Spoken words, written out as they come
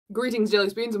Greetings, Jelly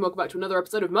Spoons, and welcome back to another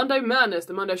episode of Monday Madness,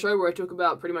 the Monday show where I talk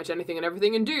about pretty much anything and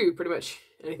everything and do pretty much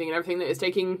anything and everything that is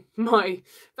taking my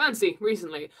fancy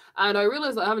recently. And I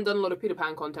realised that I haven't done a lot of Peter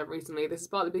Pan content recently. This is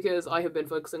partly because I have been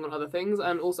focusing on other things,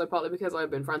 and also partly because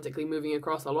I've been frantically moving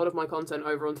across a lot of my content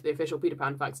over onto the official Peter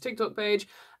Pan Facts TikTok page,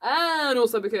 and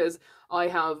also because I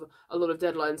have a lot of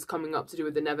deadlines coming up to do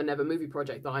with the Never Never movie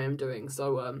project that I am doing,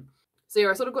 So yeah,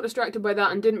 I sort of got distracted by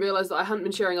that and didn't realise that I hadn't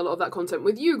been sharing a lot of that content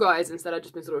with you guys. Instead, I've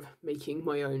just been sort of making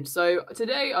my own. So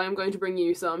today I am going to bring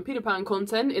you some Peter Pan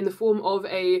content in the form of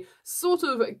a sort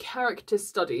of character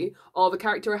study of a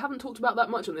character I haven't talked about that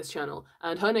much on this channel,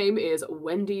 and her name is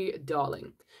Wendy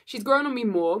Darling. She's grown on me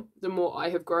more the more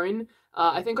I have grown.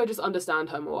 I think I just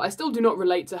understand her more. I still do not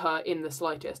relate to her in the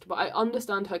slightest, but I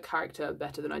understand her character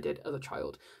better than I did as a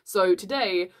child. So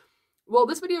today, well,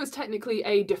 this video is technically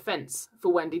a defense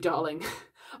for Wendy Darling,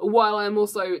 while I'm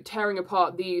also tearing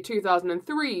apart the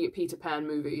 2003 Peter Pan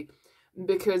movie,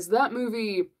 because that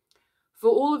movie, for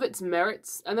all of its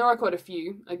merits, and there are quite a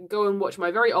few, I can go and watch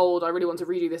my very old, I really want to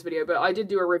redo this video, but I did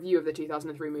do a review of the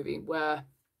 2003 movie, where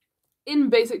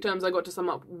in basic terms, I got to sum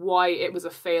up why it was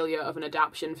a failure of an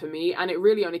adaptation for me, and it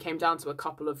really only came down to a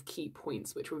couple of key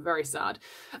points, which were very sad.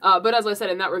 But as I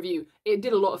said in that review, it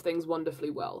did a lot of things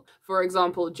wonderfully well. For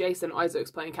example, Jason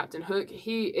Isaacs playing Captain Hook,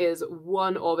 he is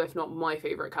one of, if not my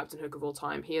favourite Captain Hook of all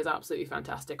time. He is absolutely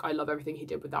fantastic. I love everything he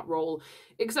did with that role,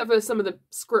 except for some of the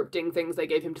scripting things they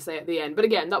gave him to say at the end. But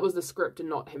again, that was the script and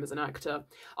not him as an actor.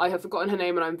 I have forgotten her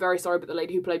name, and I'm very sorry, but the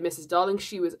lady who played Mrs. Darling,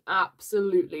 she was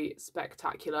absolutely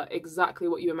spectacular. Exactly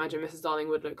what you imagine Mrs. Darling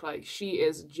would look like. She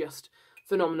is just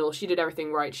phenomenal. She did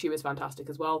everything right. She was fantastic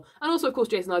as well. And also, of course,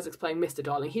 Jason Isaacs playing Mr.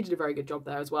 Darling. He did a very good job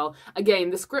there as well.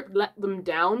 Again, the script let them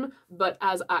down, but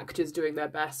as actors doing their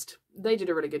best, they did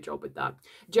a really good job with that.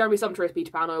 Jeremy Sumpter as Peter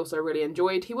Pan I also really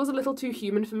enjoyed. He was a little too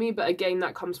human for me, but again,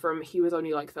 that comes from he was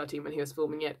only like 13 when he was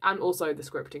filming it, and also the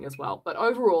scripting as well. But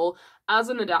overall, as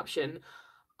an adaptation,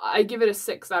 I give it a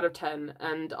 6 out of 10,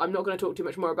 and I'm not going to talk too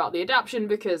much more about the adaptation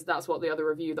because that's what the other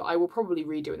review that I will probably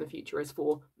redo in the future is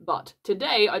for. But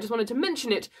today, I just wanted to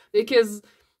mention it because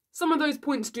some of those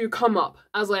points do come up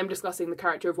as I am discussing the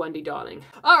character of Wendy Darling.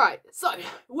 Alright, so,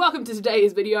 welcome to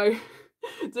today's video.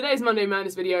 Today's Monday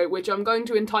Madness video, which I'm going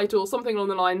to entitle something along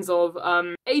the lines of,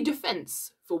 A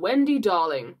Defense for Wendy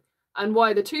Darling, and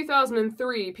why the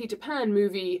 2003 Peter Pan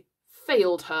movie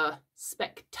failed her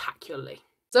spectacularly.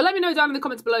 So let me know down in the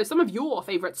comments below some of your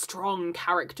favourite strong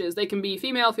characters. They can be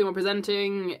female, female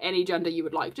presenting, any gender you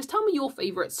would like. Just tell me your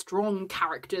favourite strong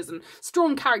characters and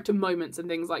strong character moments and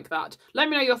things like that. Let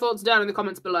me know your thoughts down in the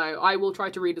comments below. I will try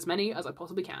to read as many as I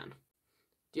possibly can.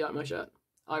 Do you like my shirt?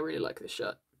 I really like this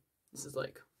shirt. This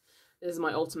is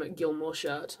my ultimate Gilmore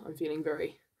shirt. I'm feeling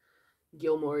very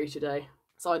Gilmore-y today.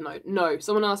 Side note, no,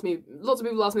 someone asked me, lots of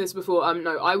people asked me this before,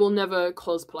 no, I will never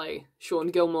cosplay Sean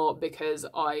Gilmore because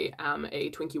I am a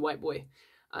Twinkie white boy,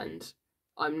 and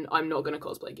I'm not going to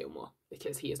cosplay Gilmore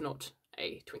because he is not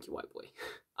a Twinkie white boy.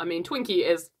 I mean, Twinkie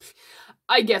is,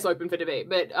 I guess, open for debate,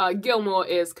 but Gilmore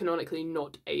is canonically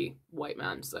not a white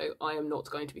man, so I am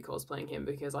not going to be cosplaying him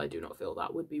because I do not feel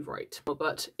that would be right.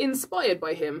 But inspired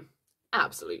by him,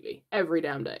 absolutely, every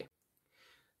damn day.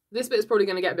 This bit is probably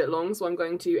going to get a bit long, so I'm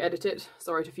going to edit it.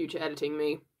 Sorry to future editing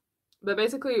me. But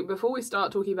basically, before we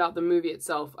start talking about the movie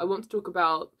itself, I want to talk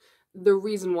about the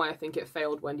reason why I think it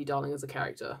failed Wendy Darling as a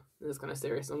character. This is kind of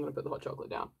serious, so I'm going to put the hot chocolate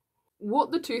down.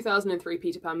 What the 2003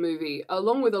 Peter Pan movie,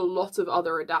 along with a lot of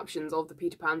other adaptions of the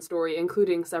Peter Pan story,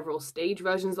 including several stage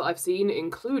versions that I've seen,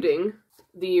 including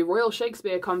the Royal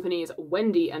Shakespeare Company's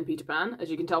Wendy and Peter Pan, as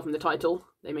you can tell from the title,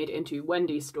 they made it into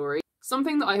Wendy's story.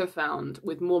 Something that I have found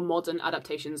with more modern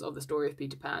adaptations of the story of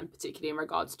Peter Pan, particularly in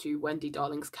regards to Wendy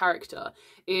Darling's character,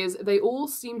 is they all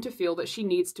seem to feel that she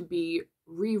needs to be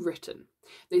rewritten.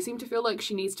 They seem to feel like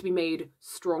she needs to be made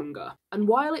stronger. And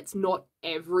while it's not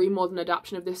every modern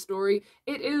adaptation of this story,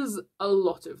 it is a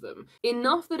lot of them.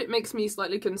 Enough that it makes me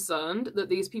slightly concerned that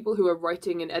these people who are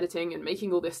writing and editing and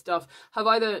making all this stuff have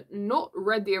either not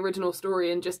read the original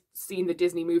story and just seen the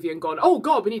Disney movie and gone, oh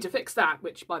god, we need to fix that,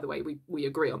 which, by the way, we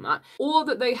agree on that, or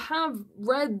that they have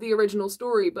read the original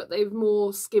story but they've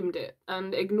more skimmed it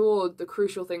and ignored the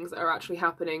crucial things that are actually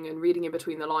happening and reading in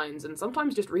between the lines, and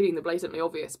sometimes just reading the blatantly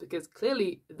obvious because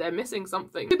clearly they're missing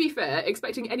something. To be fair,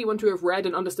 expecting anyone to have read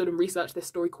and understood and researched this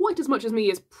story quite as much as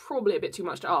me is probably a bit too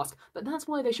much to ask, but that's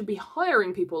why they should be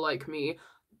hiring people like me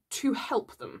to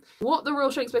help them. What the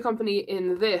Royal Shakespeare Company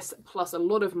in this, plus a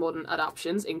lot of modern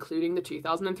adaptations, including the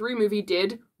 2003 movie,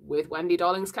 did with Wendy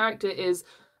Darling's character is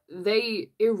they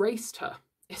erased her,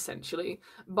 essentially.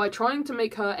 By trying to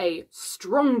make her a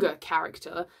stronger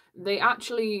character, they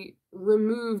actually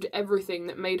removed everything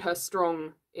that made her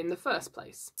strong in the first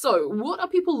place. So, what are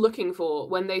people looking for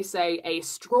when they say a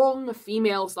strong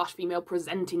female/female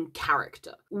presenting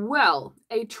character? Well,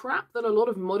 a trap that a lot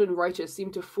of modern writers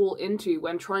seem to fall into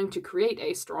when trying to create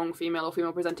a strong female or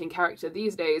female presenting character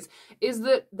these days is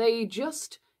that they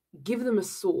just give them a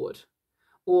sword.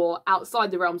 Or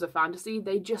outside the realms of fantasy,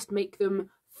 they just make them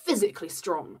physically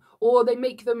strong, or they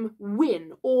make them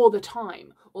win all the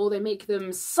time, or they make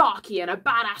them sarky and a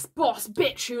badass boss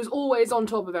bitch who's always on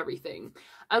top of everything.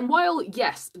 And while,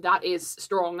 yes, that is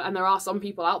strong, and there are some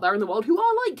people out there in the world who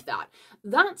are like that,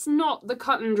 that's not the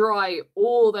cut and dry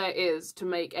all there is to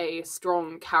make a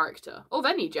strong character, of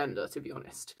any gender, to be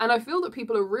honest. And I feel that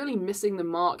people are really missing the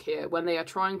mark here when they are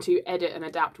trying to edit and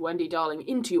adapt Wendy Darling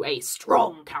into a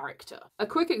strong character. A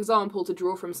quick example to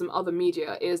draw from some other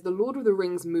media is the Lord of the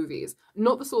Rings movies.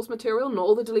 Not the source material, not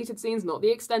all the deleted scenes, not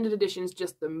the extended editions,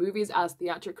 just the movies as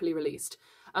theatrically released.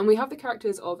 And we have the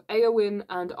characters of Éowyn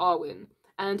and Arwen.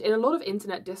 And in a lot of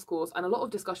internet discourse and a lot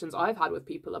of discussions I've had with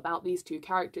people about these two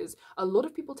characters, a lot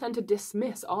of people tend to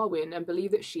dismiss Arwen and believe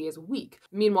that she is weak.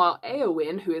 Meanwhile,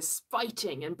 Éowyn, who is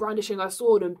fighting and brandishing her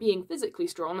sword and being physically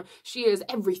strong, she is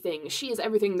everything. She is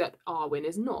everything that Arwen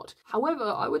is not. However,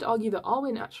 I would argue that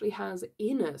Arwen actually has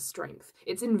inner strength.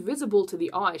 It's invisible to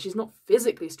the eye. She's not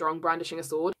physically strong brandishing a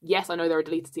sword. Yes, I know there are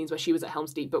deleted scenes where she was at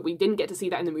Helm's Deep, but we didn't get to see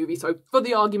that in the movie, so for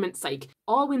the argument's sake,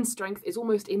 Arwen's strength is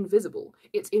almost invisible.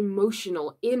 It's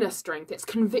emotional, inner strength, it's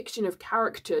conviction of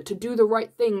character, to do the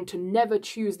right thing, to never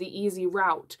choose the easy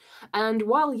route. And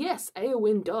while yes,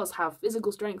 Éowyn does have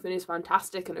physical strength and is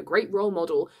fantastic and a great role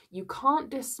model, you can't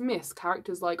dismiss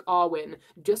characters like Arwen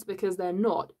just because they're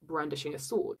not brandishing a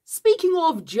sword. Speaking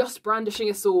of just brandishing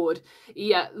a sword,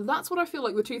 yeah, that's what I feel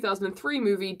like the 2003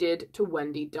 movie did to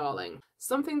Wendy Darling.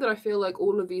 Something that I feel like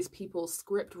all of these people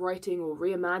script writing or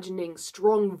reimagining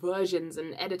strong versions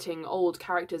and editing old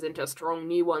characters into strong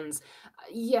new ones,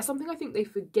 yeah, something I think they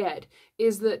forget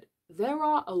is that there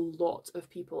are a lot of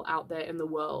people out there in the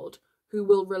world who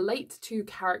will relate to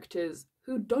characters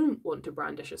who don't want to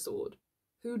brandish a sword,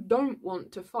 who don't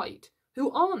want to fight, who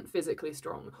aren't physically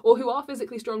strong, or who are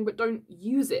physically strong but don't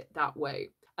use it that way.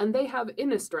 And they have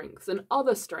inner strengths and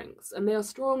other strengths, and they are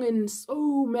strong in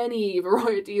so many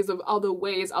varieties of other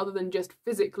ways other than just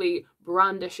physically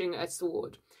brandishing a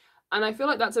sword. And I feel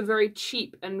like that's a very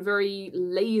cheap and very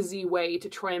lazy way to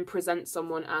try and present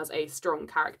someone as a strong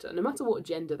character, no matter what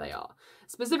gender they are.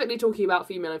 Specifically talking about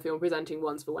female and female presenting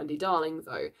ones for Wendy Darling,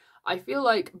 though, I feel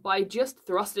like by just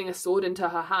thrusting a sword into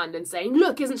her hand and saying,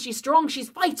 "Look, isn't she strong? She's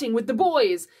fighting with the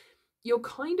boys!" you're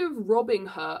kind of robbing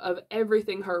her of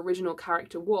everything her original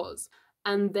character was,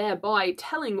 and thereby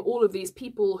telling all of these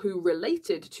people who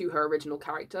related to her original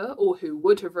character, or who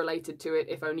would have related to it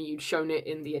if only you'd shown it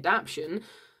in the adaptation,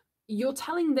 you're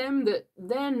telling them that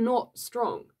they're not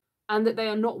strong, and that they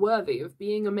are not worthy of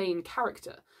being a main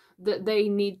character, that they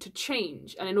need to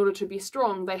change, and in order to be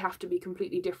strong, they have to be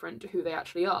completely different to who they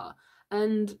actually are.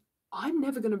 And I'm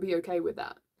never going to be okay with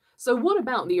that. So what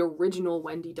about the original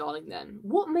Wendy Darling then?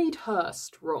 What made her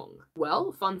strong?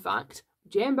 Well, fun fact,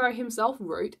 J.M. Barrie himself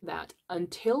wrote that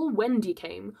until Wendy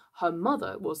came, her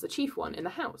mother was the chief one in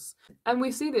the house. And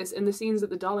we see this in the scenes that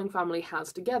the Darling family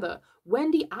has together.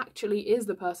 Wendy actually is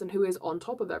the person who is on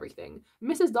top of everything.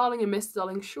 Mrs. Darling and Mr.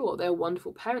 Darling, sure, they're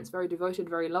wonderful parents, very devoted,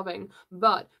 very loving,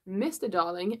 but Mr.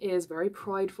 Darling is very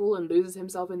prideful and loses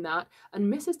himself in that,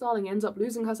 and Mrs. Darling ends up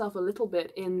losing herself a little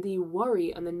bit in the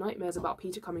worry and the nightmares about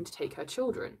Peter coming to take her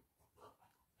children.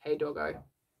 Hey, doggo.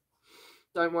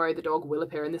 Don't worry, the dog will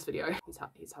appear in this video.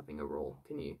 He's having a roar.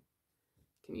 Can you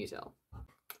tell?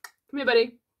 Come here,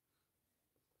 buddy.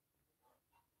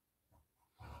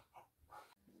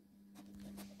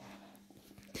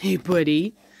 Hey,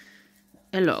 buddy.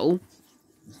 Hello.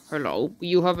 Hello. Were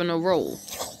you having a roll?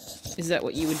 Is that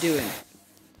what you were doing?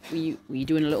 Were you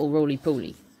doing a little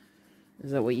roly-poly?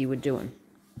 Is that what you were doing?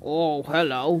 Oh,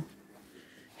 hello.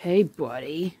 Hey,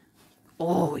 buddy.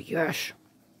 Oh, yes.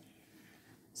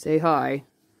 Say hi.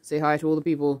 Say hi to all the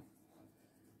people.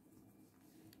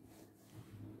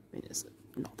 I mean, it's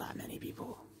not that many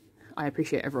people. I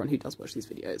appreciate everyone who does watch these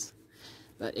videos.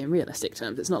 But in realistic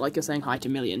terms, it's not like you're saying hi to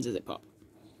millions, is it, Pop?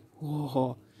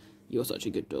 Oh, you're such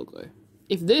a good dog, though.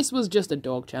 If this was just a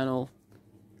dog channel,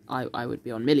 I would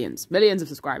be on millions of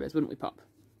subscribers, wouldn't we, Pop?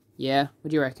 Yeah? What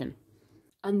do you reckon?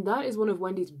 And that is one of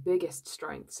Wendy's biggest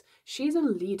strengths. She's a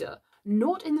leader.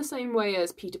 Not in the same way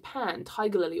as Peter Pan,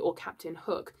 Tiger Lily, or Captain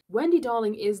Hook. Wendy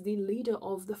Darling is the leader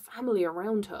of the family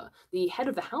around her, the head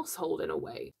of the household in a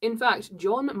way. In fact,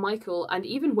 John, Michael, and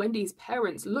even Wendy's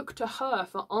parents look to her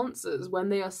for answers when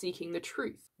they are seeking the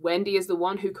truth. Wendy is the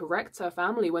one who corrects her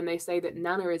family when they say that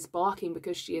Nana is barking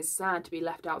because she is sad to be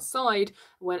left outside,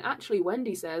 when actually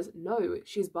Wendy says, no,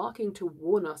 she's barking to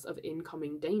warn us of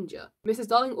incoming danger. Mrs.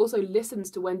 Darling also listens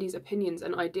to Wendy's opinions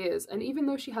and ideas, and even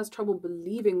though she has trouble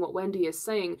believing what Wendy is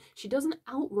saying, she doesn't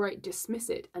outright dismiss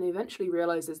it, and eventually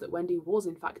realises that Wendy was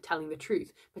in fact telling the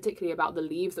truth, particularly about the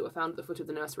leaves that were found at the foot of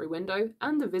the nursery window,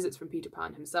 and the visits from Peter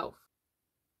Pan himself.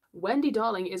 Wendy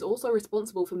Darling is also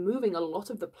responsible for moving a lot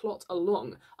of the plot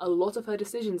along. A lot of her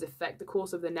decisions affect the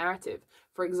course of the narrative.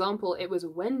 For example, it was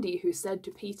Wendy who said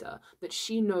to Peter that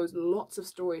she knows lots of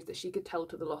stories that she could tell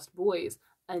to the Lost Boys,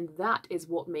 and that is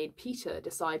what made Peter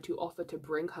decide to offer to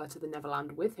bring her to the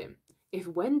Neverland with him. If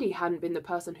Wendy hadn't been the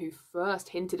person who first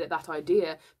hinted at that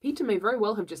idea, Peter may very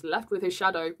well have just left with his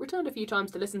shadow, returned a few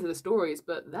times to listen to the stories,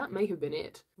 but that may have been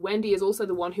it. Wendy is also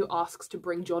the one who asks to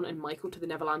bring John and Michael to the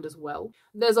Neverland as well.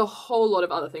 There's a whole lot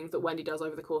of other things that Wendy does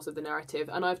over the course of the narrative,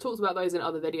 and I've talked about those in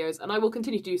other videos, and I will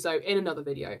continue to do so in another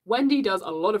video. Wendy does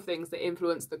a lot of things that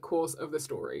influence the course of the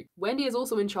story. Wendy is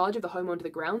also in charge of the home under the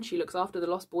ground. She looks after the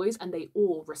Lost Boys, and they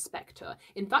all respect her.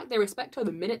 In fact, they respect her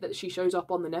the minute that she shows up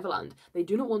on the Neverland. They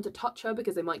do not want to touch her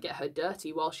because they might get her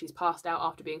dirty while she's passed out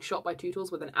after being shot by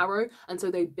Tootles with an arrow, and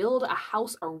so they build a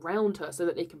house around her so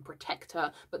that they can protect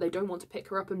her, but they don't want to pick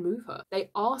her up and move her. They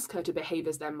ask her to behave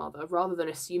as their mother rather than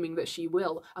assuming that she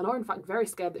will, and are in fact very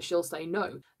scared that she'll say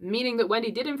no, meaning that Wendy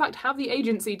did in fact have the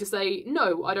agency to say,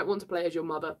 no, I don't want to play as your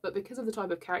mother, but because of the type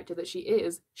of character that she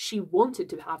is, she wanted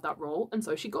to have that role, and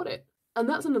so she got it. And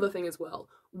that's another thing as well.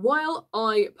 While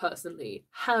I personally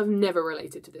have never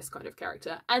related to this kind of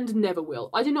character, and never will,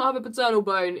 I do not have a paternal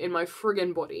bone in my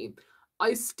friggin' body,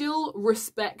 I still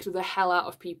respect the hell out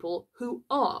of people who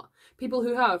are. People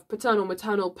who have paternal,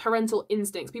 maternal, parental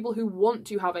instincts, people who want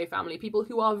to have a family, people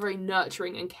who are very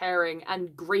nurturing and caring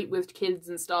and great with kids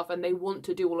and stuff, and they want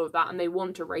to do all of that, and they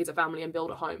want to raise a family and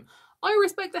build a home. I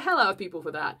respect the hell out of people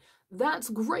for that. That's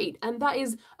great, and that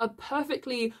is a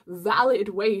perfectly valid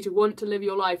way to want to live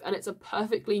your life, and it's a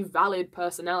perfectly valid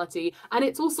personality, and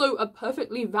it's also a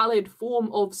perfectly valid form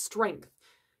of strength.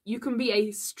 You can be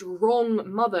a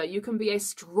strong mother, you can be a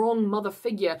strong mother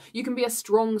figure, you can be a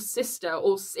strong sister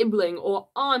or sibling or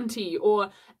auntie or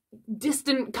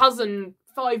distant cousin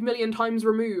 5 million times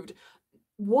removed.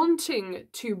 Wanting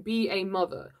to be a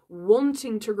mother,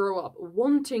 wanting to grow up,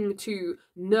 wanting to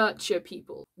nurture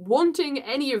people, wanting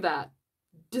any of that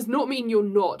does not mean you're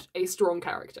not a strong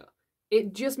character.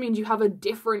 It just means you have a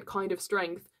different kind of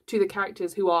strength to the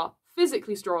characters who are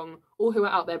physically strong or who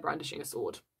are out there brandishing a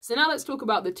sword. So now let's talk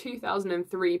about the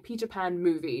 2003 Peter Pan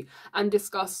movie and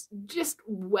discuss just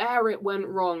where it went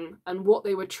wrong and what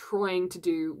they were trying to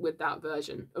do with that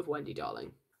version of Wendy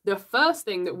Darling. The first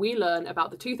thing that we learn about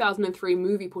the 2003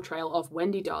 movie portrayal of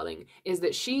Wendy Darling is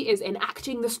that she is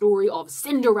enacting the story of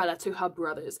Cinderella to her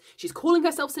brothers. She's calling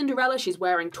herself Cinderella, she's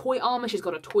wearing toy armor, she's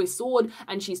got a toy sword,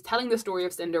 and she's telling the story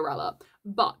of Cinderella.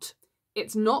 But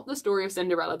it's not the story of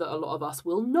Cinderella that a lot of us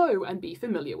will know and be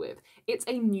familiar with. It's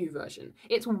a new version.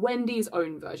 It's Wendy's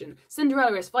own version.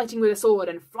 Cinderella is fighting with a sword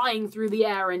and flying through the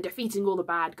air and defeating all the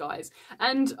bad guys,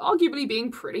 and arguably being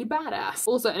pretty badass.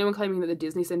 Also, anyone claiming that the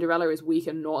Disney Cinderella is weak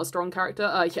and not a strong character,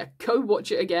 yeah, go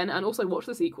watch it again, and also watch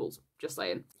the sequels. Just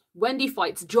saying. Wendy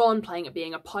fights John, playing at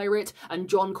being a pirate, and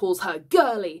John calls her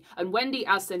girly, and Wendy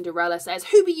as Cinderella says,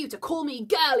 "Who be you to call me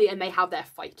girly?" and they have their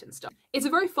fight and stuff. It's a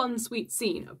very fun, sweet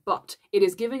scene, but it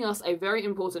is giving us a very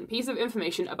important piece of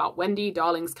information about Wendy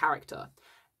Darling's character.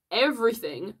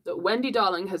 Everything that Wendy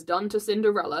Darling has done to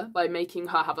Cinderella by making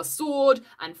her have a sword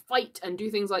and fight and do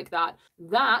things like that,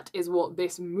 that is what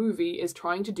this movie is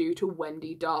trying to do to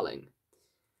Wendy Darling.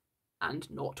 And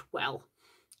not well.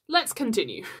 Let's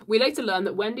continue. We later learn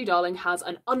that Wendy Darling has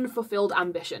an unfulfilled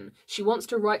ambition. She wants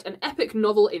to write an epic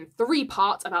novel in 3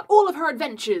 parts about all of her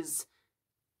adventures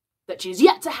that she's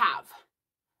yet to have.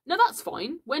 Now that's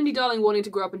fine. Wendy Darling wanting to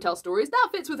grow up and tell stories, that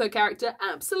fits with her character,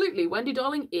 absolutely. Wendy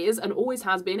Darling is and always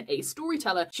has been a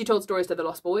storyteller. She told stories to the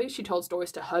Lost Boys, she told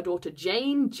stories to her daughter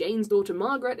Jane, Jane's daughter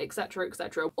Margaret, etc,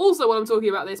 etc. Also, while I'm talking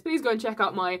about this, please go and check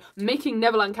out my Making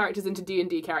Neverland characters into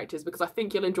D&D characters, because I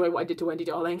think you'll enjoy what I did to Wendy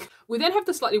Darling. We then have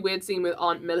the slightly weird scene with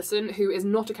Aunt Millicent, who is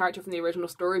not a character from the original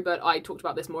story, but I talked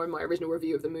about this more in my original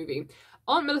review of the movie.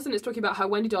 Aunt Millicent is talking about how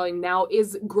Wendy Darling now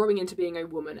is growing into being a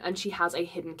woman, and she has a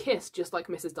hidden kiss, just like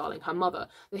Mrs. Darling, her mother.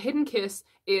 The hidden kiss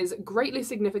is greatly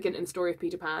significant in the story of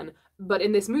Peter Pan, but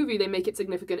in this movie they make it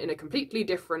significant in a completely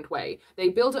different way. They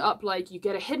build it up like you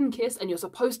get a hidden kiss and you're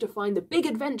supposed to find the big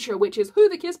adventure, which is who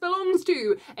the kiss belongs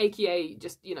to, aka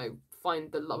just, you know,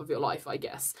 find the love of your life, I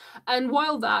guess. And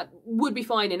while that would be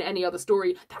fine in any other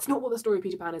story, that's not what the story of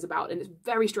Peter Pan is about, and it's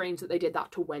very strange that they did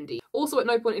that to Wendy. Also, at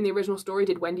no point in the original story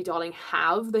did Wendy Darling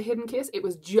have the hidden kiss. It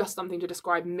was just something to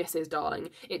describe Mrs. Darling.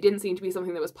 It didn't seem to be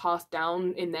something that was passed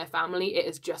down in their family. It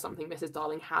is just something Mrs.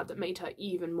 Darling had that made her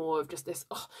even more of just this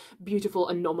beautiful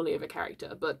anomaly of a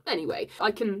character. But anyway,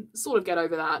 I can sort of get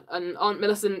over that, and Aunt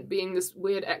Millicent being this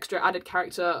weird extra added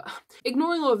character.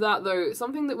 Ignoring all of that though,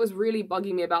 something that was really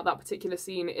bugging me about that particular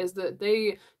scene is that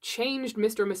they changed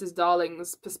Mr. and Mrs.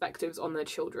 Darling's perspectives on their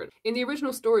children. In the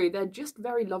original story, they're just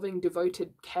very loving,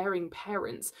 devoted, caring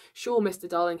parents. Sure, Mr.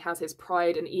 Darling has his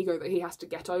pride and ego that he has to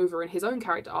get over in his own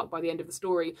character arc by the end of the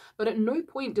story, but at no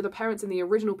point do the parents in the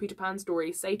original Peter Pan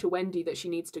story say to Wendy that she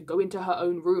needs to go into her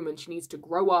own room and she needs to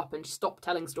grow up and stop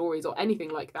telling stories or anything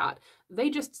like that. They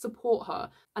just support her,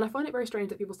 and I find it very strange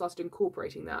that people started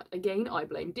incorporating that. Again, I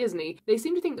blame Disney. They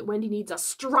seem to think that Wendy needs a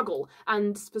struggle,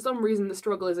 and for some reason the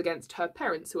struggle is against her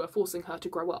parents who are forcing her to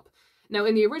grow up. Now,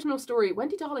 in the original story,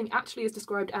 Wendy Darling actually is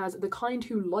described as the kind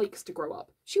who likes to grow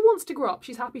up. She wants to grow up,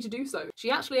 she's happy to do so. She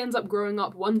actually ends up growing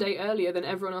up one day earlier than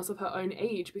everyone else of her own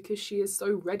age because she is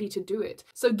so ready to do it.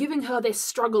 So giving her this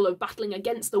struggle of battling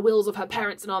against the wills of her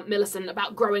parents and Aunt Millicent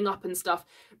about growing up and stuff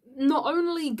not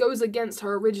only goes against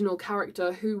her original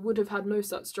character, who would have had no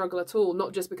such struggle at all,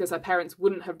 not just because her parents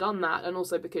wouldn't have done that and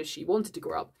also because she wanted to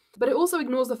grow up, but it also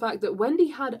ignores the fact that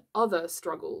Wendy had other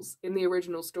struggles in the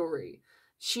original story.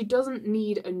 She doesn't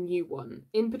need a new one.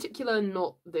 In particular,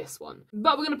 not this one.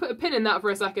 But we're going to put a pin in that for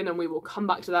a second and we will come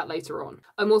back to that later on.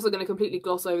 I'm also going to completely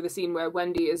gloss over the scene where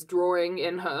Wendy is drawing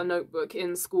in her notebook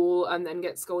in school and then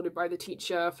gets scolded by the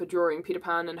teacher for drawing Peter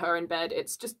Pan and her in bed.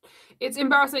 It's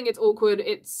embarrassing, it's awkward,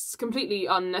 it's completely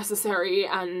unnecessary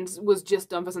and was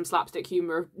just done for some slapstick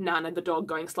humour of Nan and the dog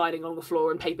going sliding along the floor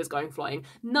and papers going flying.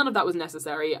 None of that was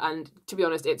necessary, and to be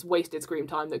honest, it's wasted screen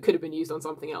time that could have been used on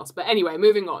something else. But anyway,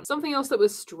 moving on. Something else that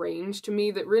was strange to me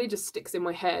that really just sticks in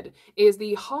my head is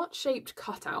the heart-shaped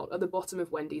cutout at the bottom of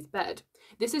Wendy's bed.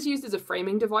 This is used as a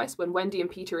framing device when Wendy and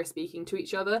Peter are speaking to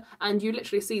each other, and you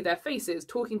literally see their faces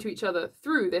talking to each other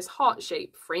through this heart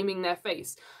shape framing their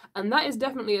face. And that is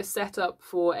definitely a setup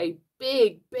for a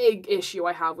big issue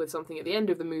I have with something at the end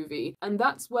of the movie, and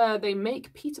that's where they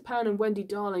make Peter Pan and Wendy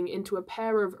Darling into a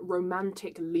pair of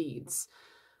romantic leads.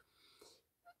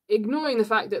 Ignoring the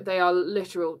fact that they are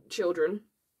literal children,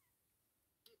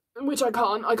 which I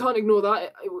can't ignore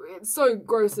that. It's so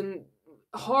gross and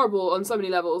horrible on so many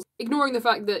levels. Ignoring the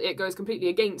fact that it goes completely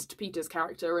against Peter's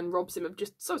character and robs him of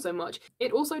just so much,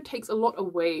 it also takes a lot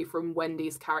away from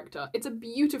Wendy's character. It's a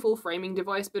beautiful framing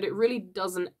device, but it really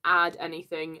doesn't add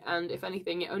anything, and if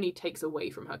anything, it only takes away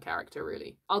from her character,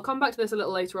 really. I'll come back to this a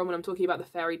little later on when I'm talking about the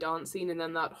fairy dance scene and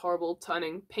then that horrible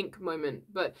turning pink moment,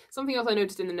 but something else I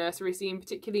noticed in the nursery scene,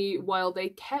 particularly while they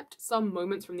kept some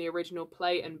moments from the original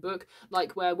play and book,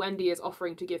 like where Wendy is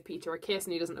offering to give Peter a kiss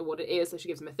and he doesn't know what it is, so she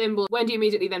gives him a thimble. Wendy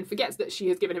immediately then forgets that she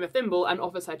has given him a thimble and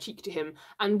offers her cheek to him,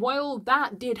 and while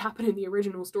that did happen in the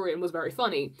original story and was very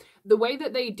funny, the way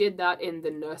that they did that in the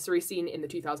nursery scene in the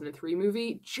 2003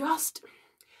 movie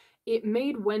it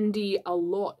made Wendy a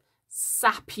lot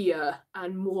sappier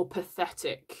and more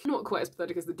pathetic. Not quite as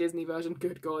pathetic as the Disney version,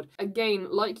 good god. Again,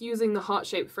 like using the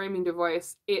heart-shaped framing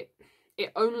device, it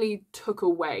only took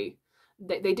away.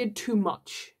 They did too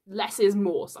much. Less is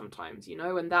more sometimes, you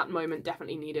know, and that moment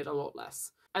definitely needed a lot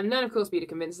less. And then, of course, Peter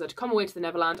convinces her to come away to the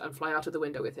Neverland and fly out of the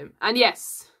window with him. And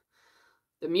yes,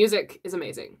 the music is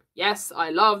amazing. Yes, I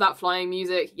love that flying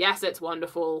music. Yes, it's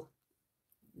wonderful.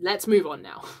 Let's move on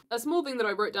now. A small thing that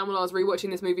I wrote down while I was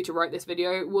rewatching this movie to write this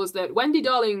video was that Wendy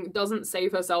Darling doesn't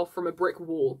save herself from a brick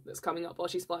wall that's coming up while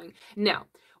she's flying. Now,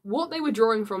 what they were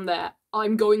drawing from there,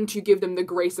 I'm going to give them the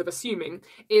grace of assuming,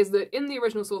 is that in the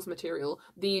original source material,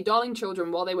 the Darling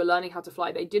children, while they were learning how to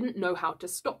fly, they didn't know how to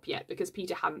stop yet because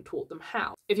Peter hadn't taught them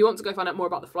how. If you want to go find out more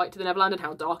about the flight to the Neverland and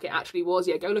how dark it actually was,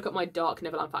 yeah, go look at my dark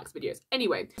Neverland Facts videos.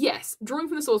 Anyway, yes, drawing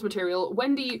from the source material,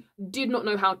 Wendy did not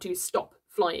know how to stop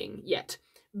flying yet,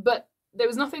 but there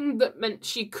was nothing that meant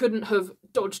she couldn't have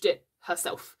dodged it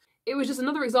herself. It was just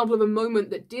another example of a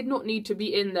moment that did not need to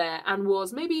be in there and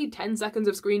was maybe 10 seconds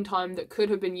of screen time that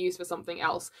could have been used for something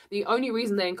else. The only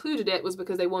reason they included it was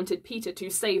because they wanted Peter to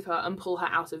save her and pull her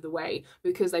out of the way,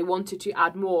 because they wanted to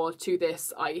add more to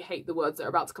this, I hate the words that are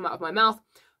about to come out of my mouth,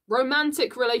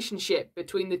 romantic relationship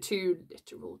between the two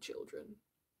literal children.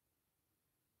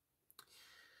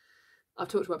 I've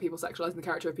talked about people sexualising the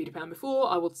character of Peter Pan before.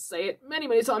 I will say it many,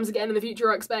 many times again in the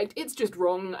future, I expect. It's just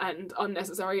wrong and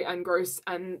unnecessary and gross,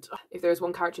 and if there is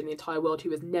one character in the entire world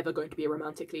who is never going to be a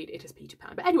romantic lead, it is Peter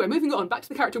Pan. But anyway, moving on, back to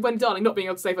the character of Wendy Darling not being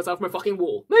able to save herself from a fucking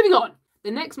wall. Moving on! The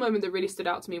next moment that really stood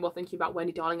out to me while thinking about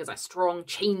Wendy Darling as a strong,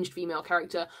 changed female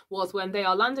character was when they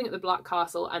are landing at the Black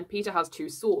Castle and Peter has 2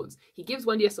 swords. He gives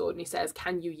Wendy a sword and he says,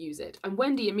 "Can you use it?" And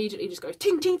Wendy immediately just goes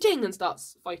ting ting ting and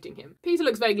starts fighting him. Peter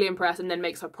looks vaguely impressed and then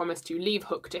makes her promise to leave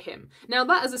Hook to him. Now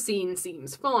that as a scene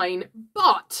seems fine,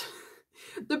 but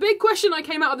the big question I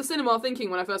came out of the cinema thinking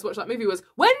when I first watched that movie was,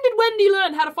 when did Wendy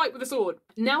learn how to fight with a sword?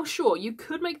 Now sure, you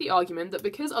could make the argument that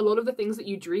because a lot of the things that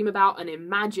you dream about and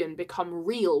imagine become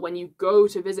real when you go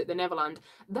to visit the Neverland,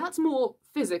 that's more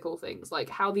physical things, like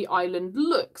how the island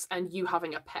looks and you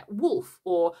having a pet wolf,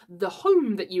 or the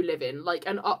home that you live in, like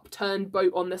an upturned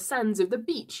boat on the sands of the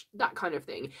beach, that kind of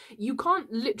thing. You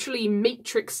can't literally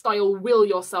Matrix style will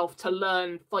yourself to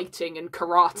learn fighting and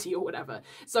karate or whatever.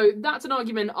 So that's an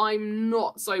argument I'm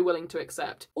not so willing to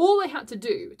accept. All they had to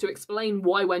do to explain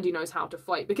why Wendy knows how to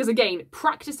fight, because again,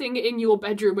 practicing in your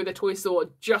bedroom with a toy sword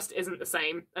just isn't the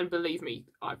same, and believe me,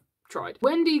 I've tried.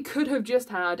 Wendy could have just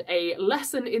had a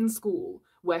lesson in school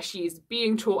where she's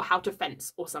being taught how to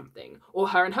fence or something, or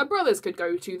her and her brothers could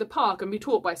go to the park and be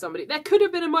taught by somebody. There could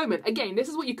have been a moment. Again, this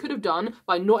is what you could have done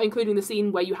by not including the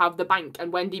scene where you have the bank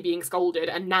and Wendy being scolded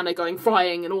and Nana going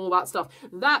flying and all that stuff.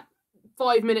 That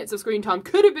 5 minutes of screen time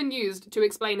could have been used to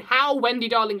explain how Wendy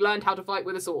Darling learned how to fight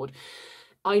with a sword.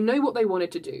 I know what they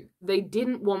wanted to do. They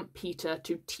didn't want Peter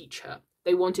to teach her.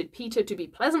 They wanted Peter to be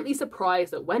pleasantly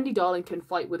surprised that Wendy Darling can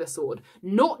fight with a sword.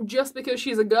 Not just because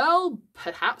she's a girl,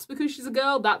 perhaps because she's a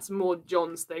girl, that's more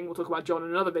John's thing, we'll talk about John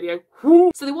in another video.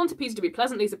 So they wanted Peter to be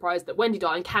pleasantly surprised that Wendy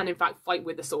Darling can in fact fight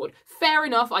with a sword. Fair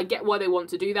enough, I get why they want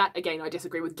to do that. Again, I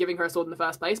disagree with giving her a sword in the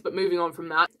first place, but moving on from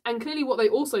that. And clearly what they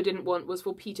also didn't want was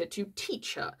for Peter to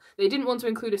teach her. They didn't want to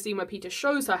include a scene where Peter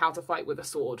shows her how to fight with a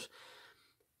sword.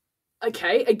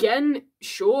 Okay, again,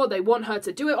 sure, they want her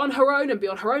to do it on her own and be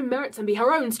on her own merits and be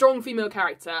her own strong female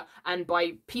character, and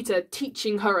by Peter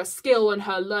teaching her a skill and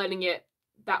her learning it,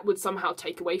 that would somehow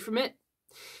take away from it.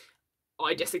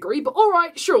 I disagree, but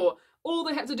alright, sure. All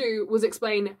they had to do was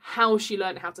explain how she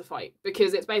learned how to fight,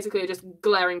 because it's basically a just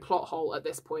glaring plot hole at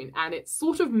this point, and it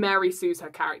sort of Mary Sue's her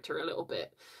character a little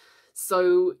bit.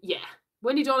 So, yeah.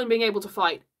 Wendy Darling being able to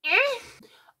fight,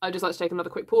 I'd just like to take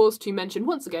another quick pause to mention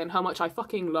once again how much I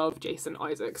fucking love Jason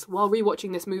Isaacs. While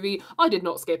rewatching this movie, I did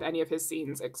not skip any of his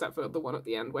scenes except for the one at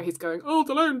the end where he's going, "Oh,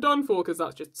 alone, done for," because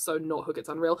that's just so not Hook, it's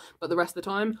unreal. But the rest of the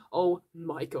time, oh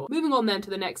my god. Moving on then to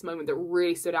the next moment that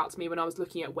really stood out to me when I was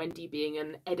looking at Wendy being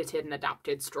an edited and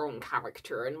adapted strong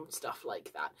character and stuff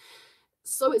like that.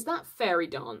 So it's that fairy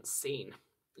dance scene.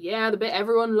 Yeah, the bit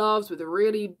everyone loves with the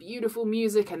really beautiful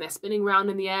music and they're spinning around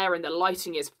in the air and the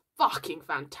lighting is fucking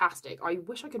fantastic. I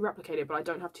wish I could replicate it, but I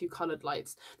don't have 2 coloured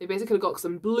lights. They basically got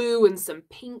some blue and some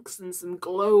pinks and some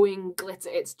glowing glitter.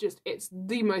 It's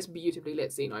the most beautifully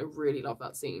lit scene. I really love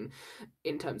that scene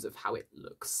in terms of how it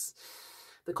looks.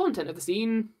 The content of the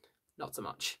scene, not so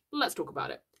much. Let's talk about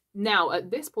it. Now,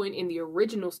 at this point in the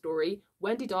original story,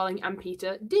 Wendy Darling and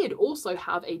Peter did also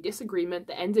have a disagreement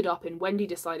that ended up in Wendy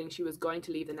deciding she was going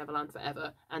to leave the Neverland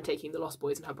forever and taking the Lost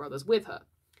Boys and her brothers with her.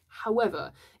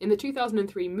 However, in the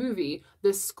 2003 movie,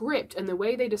 the script and the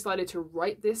way they decided to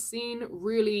write this scene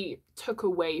really took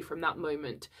away from that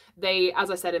moment. They, as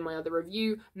I said in my other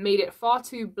review, made it far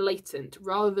too blatant.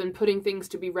 Rather than putting things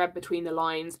to be read between the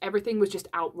lines, everything was just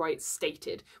outright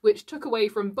stated, which took away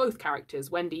from both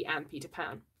characters, Wendy and Peter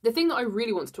Pan. The thing that I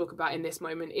really want to talk about in this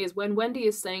moment is when Wendy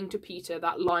is saying to Peter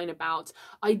that line about,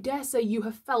 "I dare say you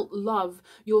have felt love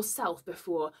yourself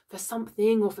before for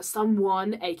something or for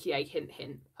someone," aka hint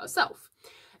hint, herself.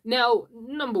 Now,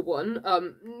 number one,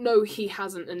 no he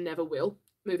hasn't and never will.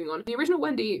 Moving on. The original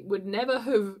Wendy would never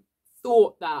have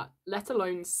thought that, let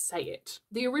alone say it.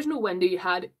 The original Wendy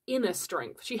had inner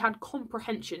strength. She had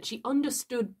comprehension. She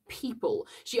understood people.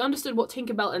 She understood what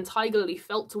Tinkerbell and Tiger Lily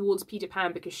felt towards Peter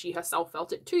Pan because she herself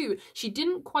felt it too. She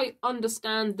didn't quite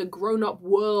understand the grown-up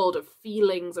world of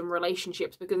feelings and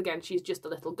relationships because, again, she's just a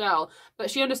little girl,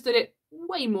 but she understood it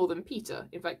way more than Peter.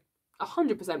 In fact,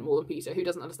 100% more than Peter, who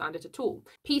doesn't understand it at all.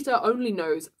 Peter only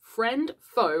knows friend,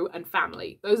 foe, and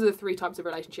family. Those are the 3 types of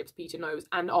relationships Peter knows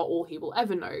and are all he will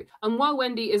ever know. And while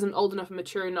Wendy isn't old enough and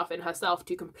mature enough in herself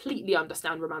to completely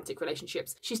understand romantic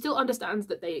relationships, she still understands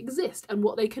that they exist and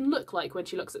what they can look like when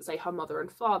she looks at, say, her mother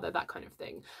and father, that kind of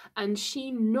thing. And she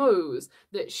knows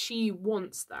that she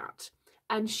wants that.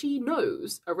 And she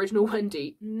knows, original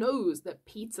Wendy, knows that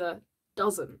Peter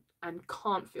doesn't. and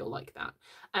can't feel like that.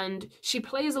 And she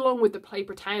plays along with the play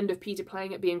pretend of Peter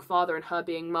playing at being father and her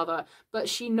being mother, but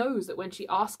she knows that when she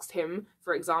asks him,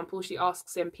 for example, she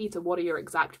asks him, Peter, what are your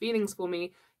exact feelings for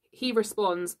me? He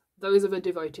responds, those of a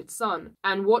devoted son.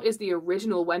 And what is the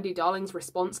original Wendy Darling's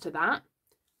response to that?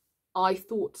 I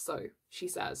thought so, she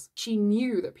says. She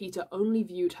knew that Peter only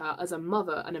viewed her as a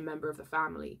mother and a member of the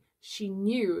family. She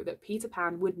knew that Peter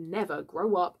Pan would never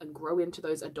grow up and grow into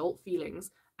those adult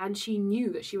feelings, and she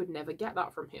knew that she would never get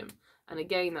that from him. And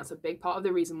again, that's a big part of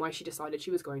the reason why she decided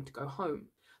she was going to go home.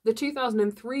 The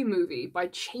 2003 movie, by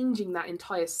changing that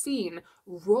entire scene,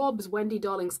 robs Wendy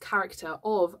Darling's character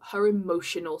of her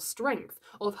emotional strength,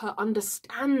 of her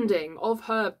understanding, of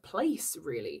her place,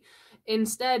 really.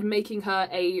 Instead, making her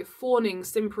a fawning,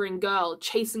 simpering girl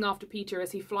chasing after Peter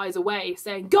as he flies away,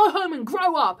 saying, go home and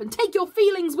grow up and take your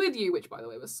feelings with you, which, by the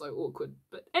way, was so awkward.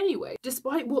 But anyway,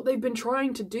 despite what they've been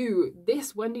trying to do,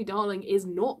 this Wendy Darling is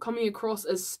not coming across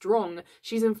as strong.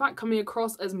 She's in fact coming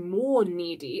across as more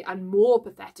needy and more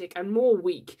pathetic and more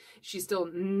weak. She's still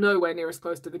nowhere near as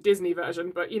close to the Disney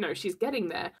version, but, you know, she's getting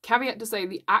there. Caveat to say,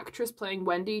 the actress playing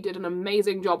Wendy did an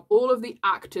amazing job. All of the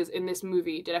actors in this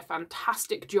movie did a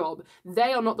fantastic job.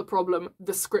 They are not the problem,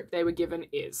 the script they were given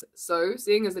is. So,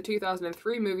 seeing as the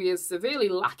 2003 movie is severely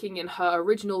lacking in her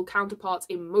original counterpart's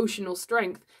emotional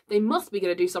strength, they must be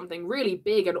going to do something really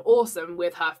big and awesome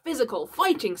with her physical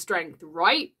fighting strength,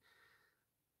 right?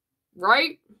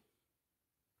 Right?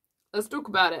 Let's talk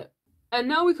about it. And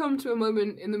now we come to a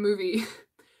moment in the movie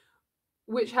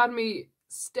which had me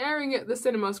staring at the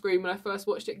cinema screen when I first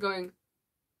watched it going,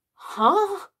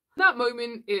 huh? That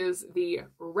moment is the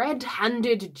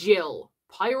red-handed Jill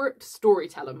pirate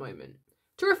storyteller moment.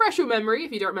 To refresh your memory,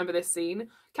 if you don't remember this scene,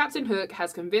 Captain Hook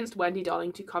has convinced Wendy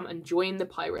Darling to come and join the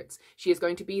pirates. She is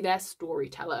going to be their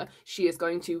storyteller. She is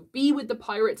going to be with the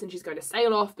pirates and she's going to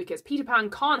sail off because Peter Pan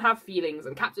can't have feelings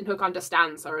and Captain Hook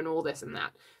understands her and all this and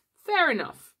that. Fair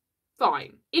enough.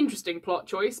 Fine. Interesting plot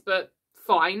choice, but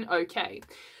fine, okay.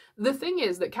 The thing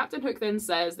is that Captain Hook then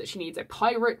says that she needs a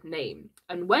pirate name,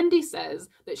 and Wendy says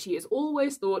that she has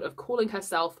always thought of calling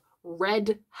herself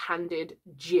Red-Handed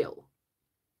Jill.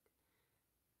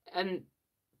 And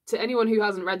to anyone who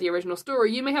hasn't read the original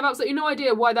story, you may have absolutely no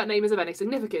idea why that name is of any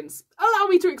significance. Allow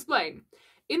me to explain.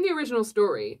 In the original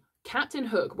story, Captain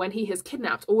Hook, when he has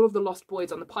kidnapped all of the lost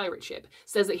boys on the pirate ship,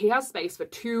 says that he has space for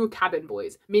 2 cabin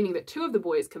boys, meaning that 2 of the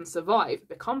boys can survive,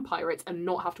 become pirates, and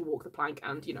not have to walk the plank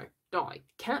and, you know, die.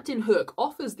 Captain Hook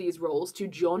offers these roles to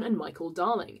John and Michael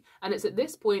Darling, and it's at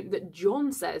this point that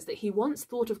John says that he once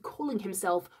thought of calling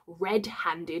himself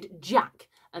Red-Handed Jack,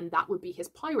 and that would be his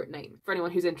pirate name. For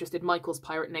anyone who's interested, Michael's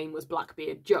pirate name was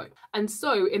Blackbeard Joe. And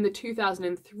so, in the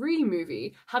 2003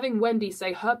 movie, having Wendy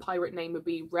say her pirate name would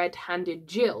be Red-Handed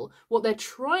Jill, what they're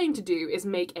trying to do is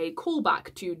make a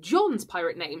callback to John's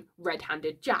pirate name,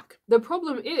 Red-Handed Jack. The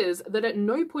problem is that at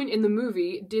no point in the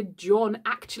movie did John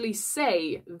actually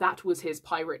say that was his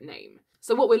pirate name.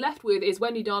 So what we're left with is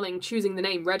Wendy Darling choosing the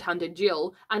name Red-Handed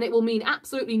Jill, and it will mean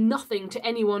absolutely nothing to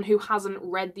anyone who hasn't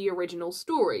read the original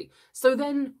story. So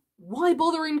then, why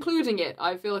bother including it?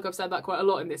 I feel like I've said that quite a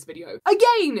lot in this video.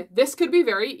 Again, this could be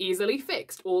very easily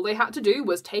fixed. All they had to do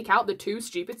was take out the 2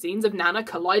 stupid scenes of Nana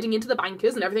colliding into the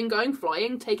bankers and everything going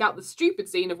flying, take out the stupid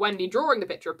scene of Wendy drawing the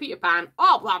picture of Peter Pan,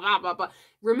 blah blah blah blah,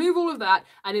 remove all of that,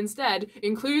 and instead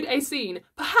include a scene,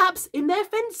 perhaps in their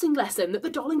fencing lesson that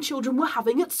the Darling children were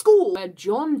having at school, where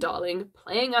John Darling,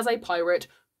 playing as a pirate,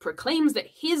 proclaims that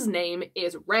his name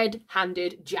is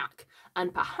Red-Handed Jack.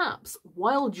 And perhaps,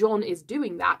 while John is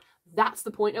doing that, that's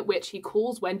the point at which he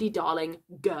calls Wendy Darling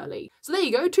girly. So there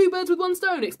you go, 2 birds with 1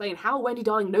 stone. Explain how Wendy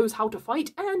Darling knows how to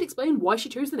fight, and explain why she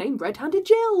chose the name Red-Handed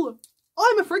Jill.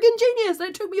 I'm a friggin' genius, and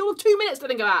it took me all of 2 minutes to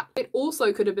think of that. It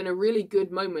also could have been a really good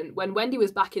moment when Wendy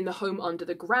was back in the home under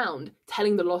the ground,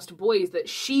 telling the lost boys that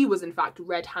she was in fact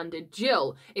Red-Handed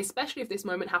Jill, especially if this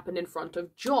moment happened in front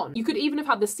of John. You could even have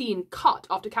had the scene cut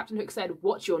after Captain Hook said,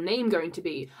 what's your name going to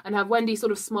be? And have Wendy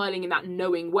sort of smiling in that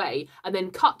knowing way, and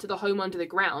then cut to the home under the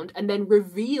ground, and then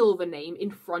reveal the name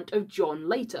in front of John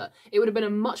later. It would have been a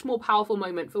much more powerful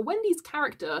moment for Wendy's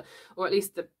character, or at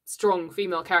least the strong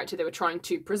female character they were trying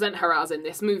to present her as in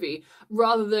this movie,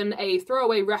 rather than a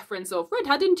throwaway reference of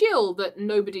Red-Handed Jill that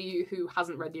nobody who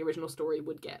hasn't read the original story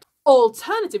would get.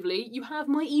 Alternatively, you have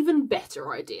my even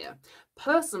better idea.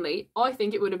 Personally, I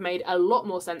think it would have made a lot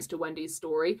more sense to Wendy's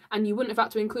story, and you wouldn't have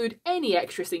had to include any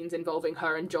extra scenes involving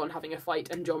her and John having a fight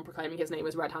and John proclaiming his name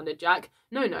as Red-Handed Jack.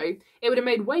 No, it would have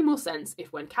made way more sense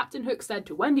if when Captain Hook said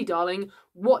to Wendy Darling,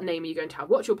 what name are you going to have?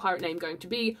 What's your pirate name going to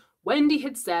be? Wendy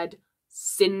had said,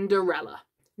 Cinderella.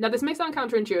 Now, this may sound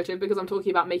counterintuitive because I'm talking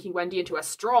about making Wendy into a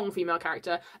strong female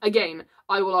character. Again,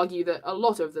 I will argue that a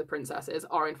lot of the princesses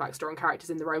are in fact strong characters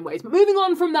in their own ways, but moving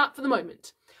on from that for the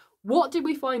moment. What did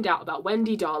we find out about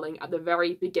Wendy Darling at the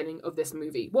very beginning of this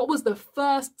movie? What was the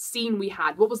first scene we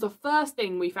had? What was the first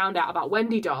thing we found out about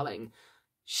Wendy Darling?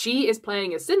 She is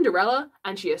playing as Cinderella,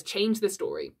 and she has changed the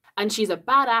story. And she's a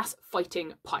badass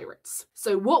fighting pirates.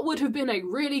 So what would have been a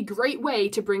really great way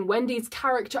to bring Wendy's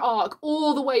character arc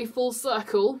all the way full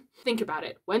circle? Think about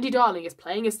it. Wendy Darling is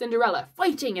playing as Cinderella,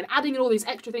 fighting and adding in all these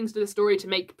extra things to the story to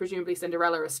make, presumably,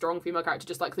 Cinderella a strong female character,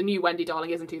 just like the new Wendy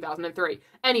Darling is in 2003.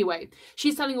 Anyway,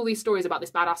 she's telling all these stories about this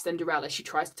badass Cinderella. She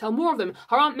tries to tell more of them.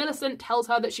 Her Aunt Millicent tells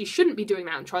her that she shouldn't be doing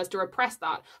that and tries to repress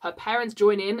that. Her parents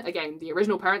join in. Again, the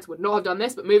original parents would not have done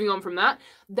this, but moving on from that,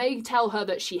 they tell her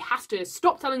that she has to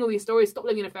stop telling all these stories, stop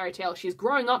living in a fairy tale. She's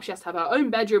growing up, she has to have her own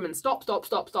bedroom and stop.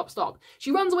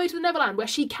 She runs away to the Neverland where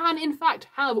she can, in fact,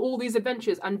 have all these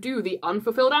adventures and do the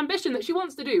unfulfilled ambition that she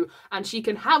wants to do. And she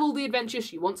can have all the adventures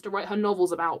she wants to write her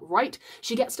novels about, right?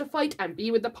 She gets to fight and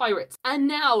be with the pirates. And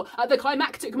now, at the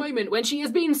climactic moment when she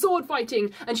has been sword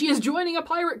fighting and she is joining a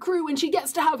pirate crew and she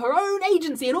gets to have her own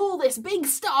agency and all this big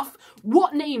stuff,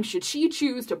 what name should she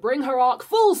choose to bring her arc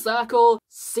full circle?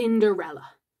 Cinderella.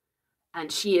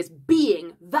 And she is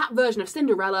being that version of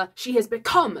Cinderella. She has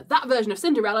become that version of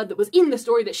Cinderella that was in the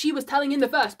story that she was telling in the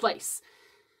first place.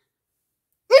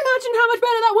 Imagine how much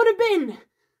better that would have been!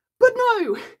 But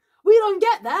no, we don't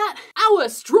get that. Our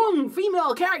strong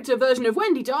female character version of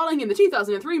Wendy Darling in the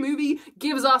 2003 movie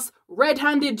gives us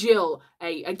Red-Handed Jill,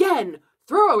 again,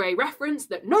 throwaway reference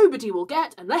that nobody will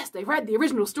get unless they've read the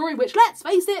original story, which, let's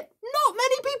face it, not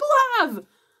many people have.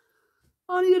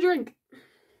 I need a drink.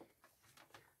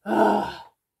 There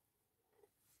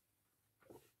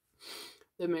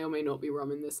may or may not be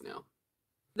rum in this now.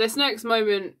 This next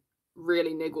moment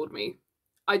really niggled me.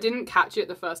 I didn't catch it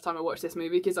the first time I watched this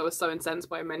movie because I was so incensed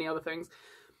by many other things.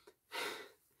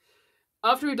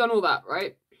 After we've done all that,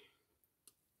 right?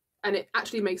 And it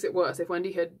actually makes it worse if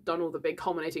Wendy had done all the big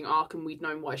culminating arc and we'd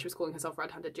known why she was calling herself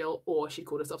Red-Handed Jill or she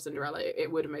called herself Cinderella,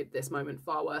 it would have made this moment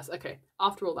far worse. Okay,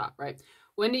 after all that, right?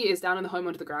 Wendy is down in the home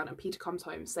under the ground and Peter comes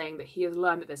home saying that he has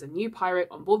learned that there's a new pirate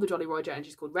on board the Jolly Roger and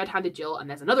she's called Red-Handed Jill and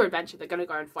there's another adventure, they're going to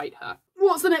go and fight her.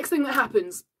 What's the next thing that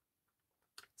happens?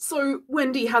 So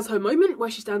Wendy has her moment where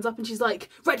she stands up and she's like,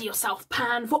 "Ready yourself,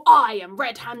 Pan, for I am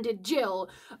Red-Handed Jill."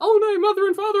 Oh no, mother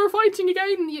and father are fighting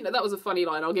again. You know, that was a funny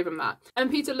line, I'll give him that. And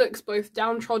Peter looks both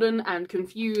downtrodden and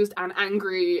confused and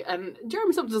angry, and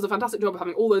Jeremy Sumpter does a fantastic job of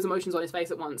having all those emotions on his face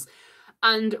at once.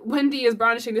 And Wendy is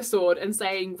brandishing this sword and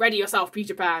saying, "Ready yourself,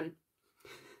 Peter Pan."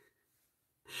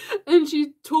 And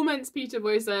she torments Peter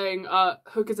by saying,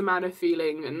 Hook is a man of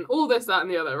feeling, and all this, that,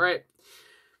 and the other, right?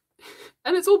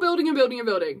 And it's all building and building and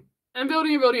building, and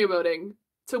building and building and building,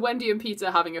 to Wendy and Peter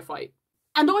having a fight.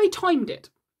 And I timed it.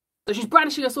 So she's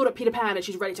brandishing a sword at Peter Pan and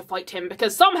she's ready to fight him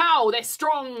because somehow this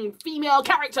strong female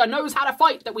character knows how to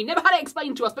fight that we never had it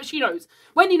explained to us, but she knows.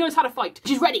 Wendy knows how to fight.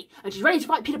 She's ready, and she's ready to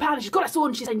fight Peter Pan, and she's got a sword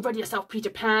and she's saying, "Ready yourself, Peter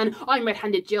Pan, I'm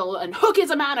Red-Handed Jill, and Hook is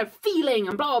a man of feeling,"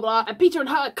 and blah, blah, blah. And Peter and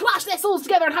her clash their swords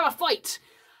together and have a fight.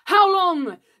 How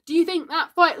long do you think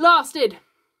that fight lasted?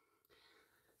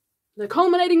 The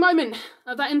culminating moment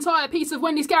of that entire piece of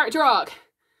Wendy's character arc.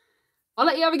 I'll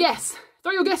let you have a guess.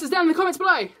 Throw your guesses down in the comments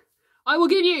below. I will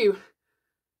give you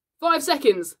 5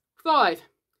 seconds. 5,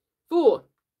 4,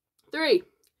 3,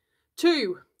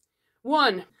 2,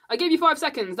 1. I gave you 5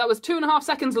 seconds. That was 2.5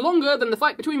 seconds longer than the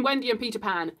fight between Wendy and Peter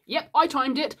Pan. Yep, I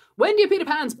timed it. Wendy and Peter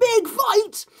Pan's big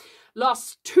fight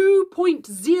lasts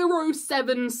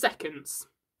 2.07 seconds.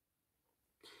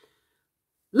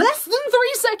 Less than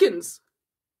 3 seconds.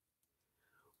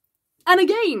 And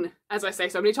again, as I say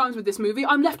so many times with this movie,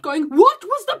 I'm left going, what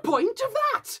was the point of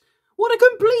that? What a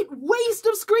complete waste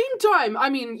of screen time. I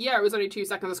mean, yeah, it was only 2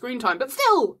 seconds of screen time, but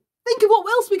still, think of what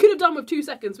else we could have done with 2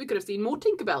 seconds. We could have seen more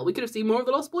Tinkerbell. We could have seen more of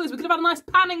the Lost Boys. We could have had a nice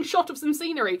panning shot of some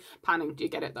scenery. Panning, do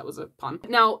you get it? That was a pun.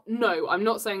 Now, no, I'm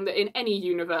not saying that in any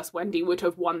universe Wendy would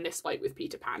have won this fight with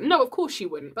Peter Pan. No, of course she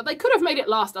wouldn't, but they could have made it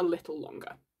last a little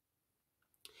longer.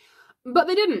 But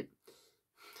they didn't.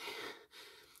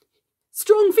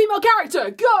 Strong female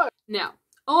character, go! Now,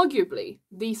 arguably,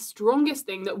 the strongest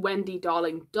thing that Wendy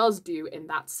Darling does do in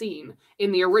that scene,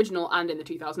 in the original and in the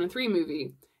 2003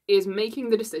 movie, is making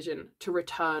the decision to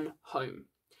return home.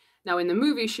 Now, in the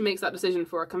movie, she makes that decision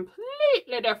for a completely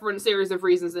different series of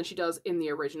reasons than she does in the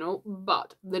original,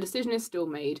 but the decision is still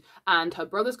made, and her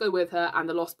brothers go with her, and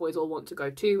the Lost Boys all want to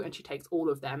go too, and she takes all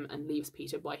of them and leaves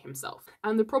Peter by himself.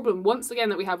 And the problem, once again,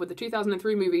 that we have with the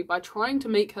 2003 movie, by trying to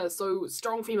make her so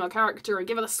strong female character and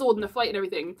give her the sword and the fight and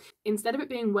everything, instead of it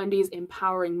being Wendy's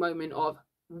empowering moment of,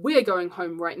 we're going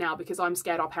home right now because I'm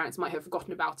scared our parents might have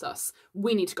forgotten about us.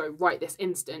 We need to go right this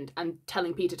instant, and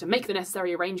telling Peter to make the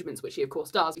necessary arrangements, which he of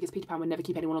course does, because Peter Pan would never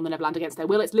keep anyone on the Neverland against their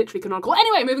will. It's literally canonical.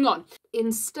 Anyway, moving on.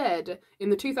 Instead, in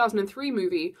the 2003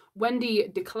 movie, Wendy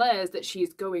declares that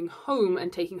she's going home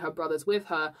and taking her brothers with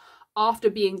her after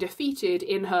being defeated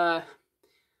in her,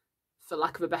 for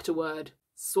lack of a better word,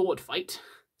 sword fight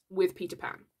with Peter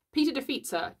Pan. Peter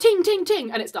defeats her, ting, ting,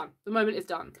 ting, and it's done. The moment is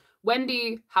done.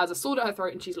 Wendy has a sword at her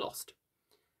throat and she's lost.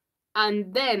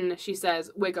 And then she says,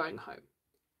 we're going home.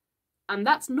 And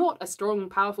that's not a strong,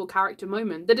 powerful character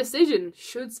moment. The decision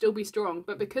should still be strong,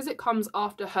 but because it comes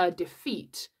after her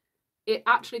defeat, it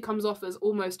actually comes off as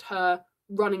almost her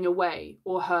running away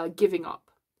or her giving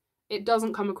up. It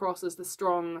doesn't come across as the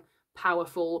strong,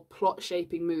 powerful,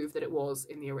 plot-shaping move that it was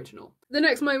in the original. The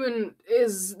next moment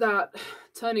is that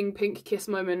turning pink kiss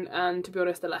moment, and to be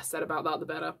honest, the less said about that, the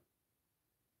better.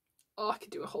 Oh, I could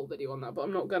do a whole video on that, but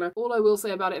I'm not gonna. All I will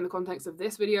say about it in the context of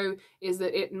this video is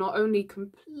that it not only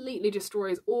completely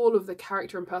destroys all of the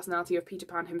character and personality of Peter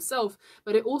Pan himself,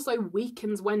 but it also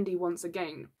weakens Wendy once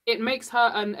again. It makes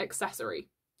her an accessory.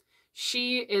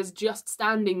 She is just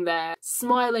standing there,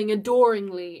 smiling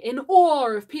adoringly, in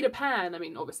awe of Peter Pan. I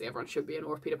mean, obviously everyone should be in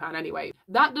awe of Peter Pan anyway.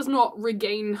 That does not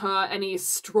regain her any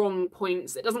strong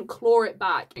points. It doesn't claw it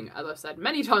back. As I've said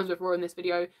many times before in this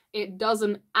video, it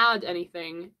doesn't add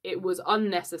anything. It was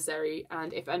unnecessary,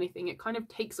 and if anything, it kind of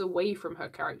takes away from her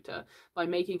character by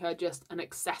making her just an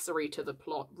accessory to the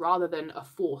plot rather than a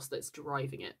force that's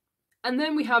driving it. And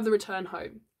then we have the return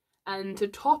home. And to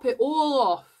top it all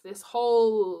off, this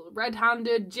whole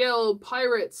red-handed Jill,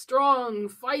 pirate, strong,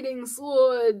 fighting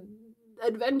sword,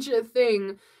 adventure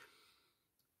thing,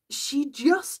 she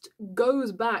just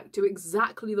goes back to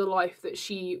exactly the life that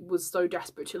she was so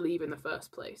desperate to leave in the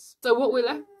first place. So what we're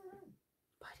left...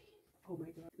 Buddy. Oh my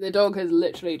god. The dog has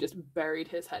literally just buried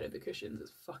his head in the cushions.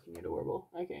 It's fucking adorable.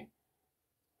 Okay.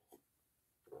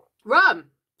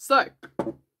 So,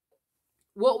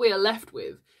 what we are left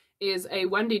with is a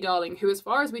Wendy Darling who, as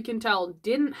far as we can tell,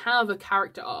 didn't have a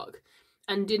character arc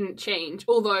and didn't change,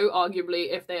 although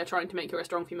arguably if they are trying to make her a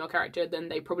strong female character, then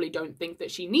they probably don't think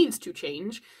that she needs to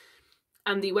change.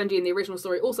 And the Wendy in the original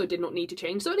story also did not need to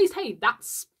change, so at least, hey,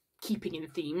 that's keeping in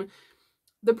theme.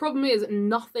 The problem is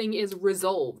nothing is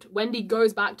resolved. Wendy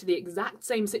goes back to the exact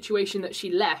same situation that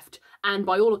she left, and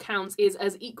by all accounts is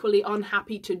as equally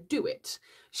unhappy to do it.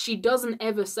 She doesn't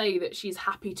ever say that she's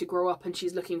happy to grow up and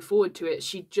she's looking forward to it.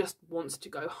 She just wants to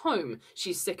go home.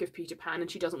 She's sick of Peter Pan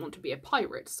and she doesn't want to be a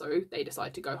pirate, so they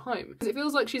decide to go home. It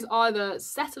feels like she's either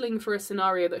settling for a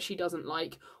scenario that she doesn't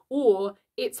like, or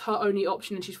it's her only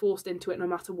option and she's forced into it no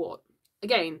matter what.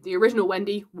 Again, the original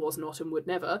Wendy was not and would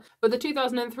never, but the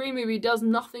 2003 movie does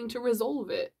nothing to resolve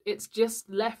it. It's just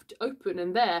left open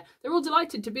and there. They're all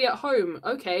delighted to be at home.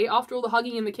 Okay, after all the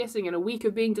hugging and the kissing and a week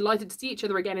of being delighted to see each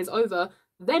other again is over,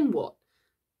 then what?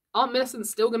 Aunt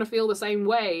Millicent's still going to feel the same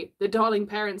way. The Darling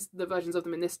parents, the versions of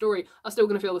them in this story, are still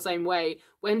going to feel the same way.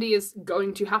 Wendy is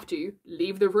going to have to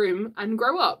leave the room and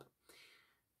grow up.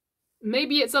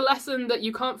 Maybe it's a lesson that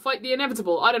you can't fight the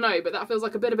inevitable, I don't know, but that feels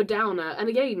like a bit of a downer. And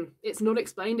again, it's not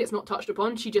explained, it's not touched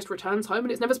upon, she just returns home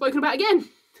and it's never spoken about again.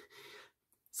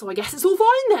 So I guess it's all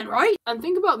fine then, right? And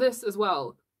think about this as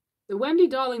well. The Wendy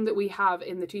Darling that we have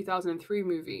in the 2003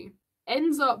 movie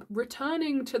ends up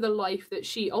returning to the life that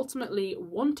she ultimately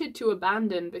wanted to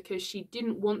abandon because she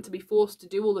didn't want to be forced to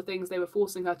do all the things they were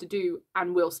forcing her to do,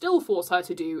 and will still force her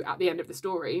to do at the end of the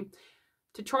story,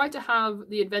 to try to have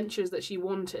the adventures that she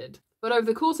wanted. But over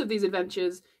the course of these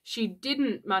adventures, she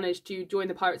didn't manage to join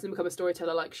the pirates and become a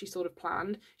storyteller like she sort of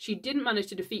planned. She didn't manage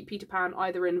to defeat Peter Pan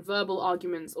either in verbal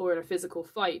arguments or in a physical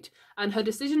fight, and her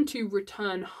decision to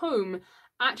return home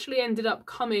actually ended up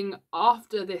coming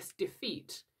after this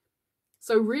defeat.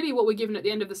 So really what we're given at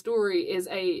the end of the story is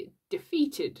a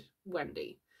defeated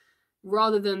Wendy,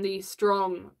 rather than the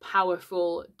strong,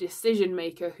 powerful decision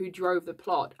maker who drove the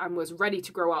plot and was ready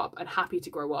to grow up and happy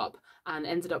to grow up and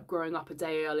ended up growing up a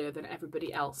day earlier than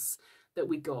everybody else that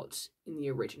we got in the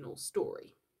original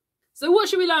story. So what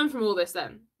should we learn from all this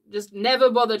then? Just never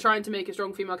bother trying to make a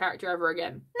strong female character ever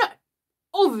again? No,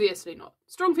 obviously not.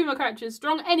 Strong female characters,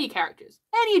 strong any characters,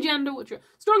 any agenda,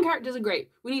 strong characters are great.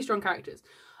 We need strong characters.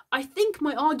 I think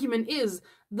my argument is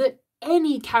that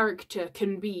any character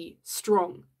can be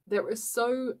strong. There are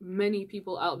so many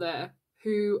people out there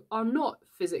who are not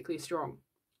physically strong,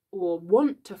 or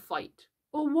want to fight,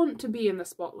 or want to be in the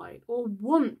spotlight, or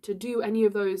want to do any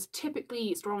of those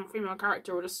typically strong female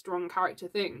character or just strong character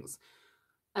things.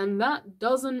 And that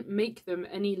doesn't make them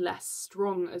any less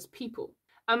strong as people.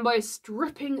 And by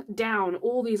stripping down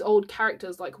all these old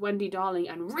characters like Wendy Darling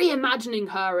and reimagining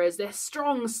her as this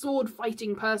strong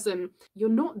sword-fighting person, you're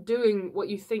not doing what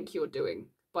you think you're doing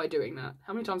by doing that.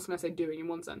 How many times can I say doing in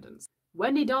one sentence?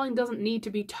 Wendy Darling doesn't need to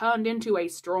be turned into a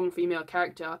strong female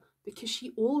character because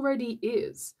she already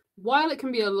is. While it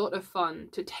can be a lot of fun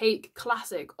to take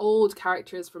classic old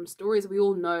characters from stories we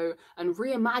all know and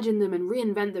reimagine them and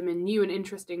reinvent them in new and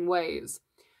interesting ways,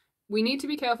 we need to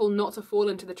be careful not to fall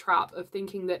into the trap of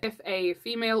thinking that if a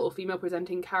female or female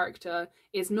presenting character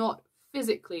is not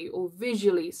physically or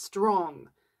visually strong,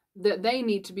 that they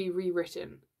need to be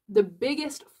rewritten. The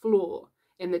biggest flaw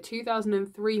in the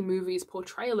 2003 movie's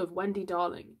portrayal of Wendy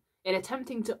Darling, in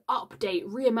attempting to update,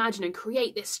 reimagine and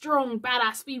create this strong,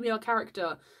 badass female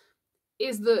character,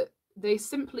 is that they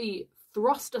simply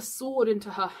thrust a sword into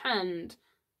her hand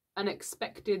and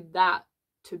expected that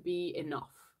to be enough.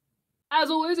 As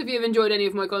always, if you've enjoyed any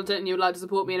of my content and you would like to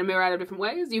support me in a myriad of different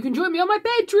ways, you can join me on my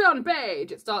Patreon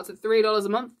page. It starts at $3 a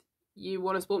month. You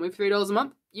want to support me for $3 a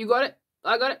month? You got it.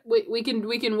 I got it. We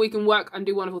can work and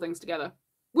do wonderful things together.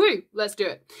 Woo! Let's do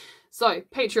it. So,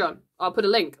 Patreon. I'll put a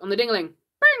link on the ding-a-ling.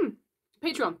 Bing!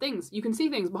 Patreon, things. You can see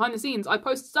things behind the scenes. I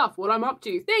post stuff, what I'm up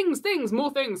to. Things,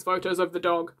 more things. Photos of the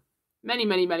dog. Many,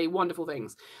 many, many wonderful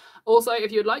things. Also,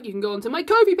 if you'd like, you can go onto my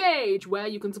Ko-fi page, where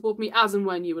you can support me as and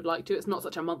when you would like to. It's not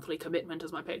such a monthly commitment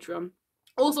as my Patreon.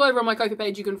 Also, over on my Ko-fi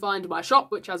page, you can find my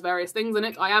shop, which has various things in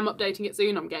it. I am updating it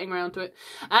soon. I'm getting around to it.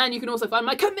 And you can also find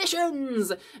my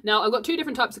commissions! Now, I've got two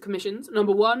different types of commissions.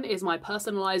 Number one is my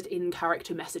personalised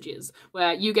in-character messages,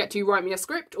 where you get to write me a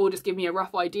script or just give me a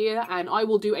rough idea, and I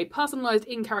will do a personalised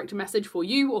in-character message for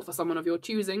you or for someone of your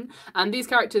choosing. And these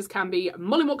characters can be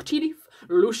Mollymauk Tea Leaf,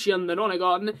 Lucien the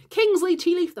Nonagon, Kingsley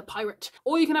Tea Leaf the Pirate,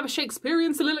 or you can have a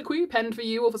Shakespearean soliloquy penned for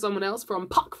you or for someone else from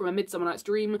Puck from A Midsummer Night's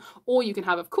Dream, or you can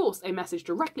have, of course, a message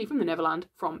directly from the Neverland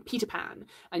from Peter Pan,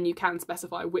 and you can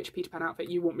specify which Peter Pan outfit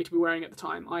you want me to be wearing at the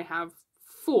time. I have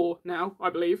 4 now, I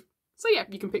believe. So yeah,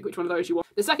 you can pick which one of those you want.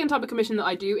 The second type of commission that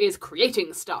I do is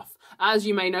creating stuff. As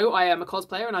you may know, I am a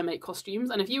cosplayer and I make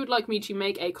costumes, and if you would like me to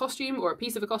make a costume or a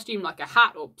piece of a costume, like a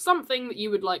hat or something that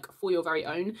you would like for your very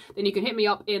own, then you can hit me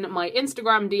up in my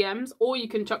Instagram DMs, or you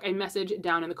can chuck a message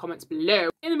down in the comments below.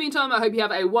 In the meantime, I hope you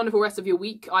have a wonderful rest of your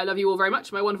week. I love you all very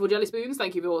much, my wonderful jelly spoons.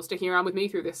 Thank you for sticking around with me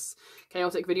through this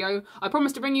chaotic video. I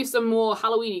promise to bring you some more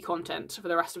Halloween-y content for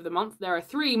the rest of the month. There are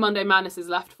 3 Monday Madnesses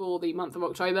left for the month of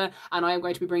October, and I am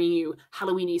going to be bringing you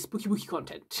Halloween-y spooky wooky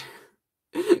content.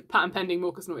 Patent pending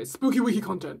Morcus noise. Spooky wooky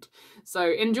content. So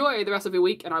enjoy the rest of your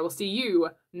week, and I will see you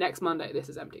next Monday. This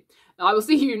is empty. I will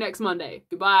see you next Monday.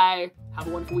 Goodbye. Have a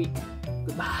wonderful week.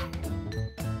 Goodbye.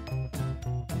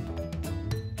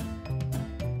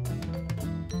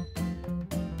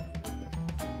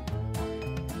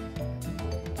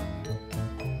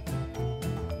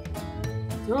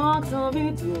 Talks of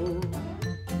it,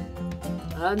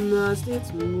 at last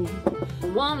it's me.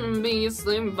 Wanna be a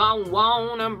slave, I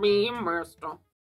wanna be a master.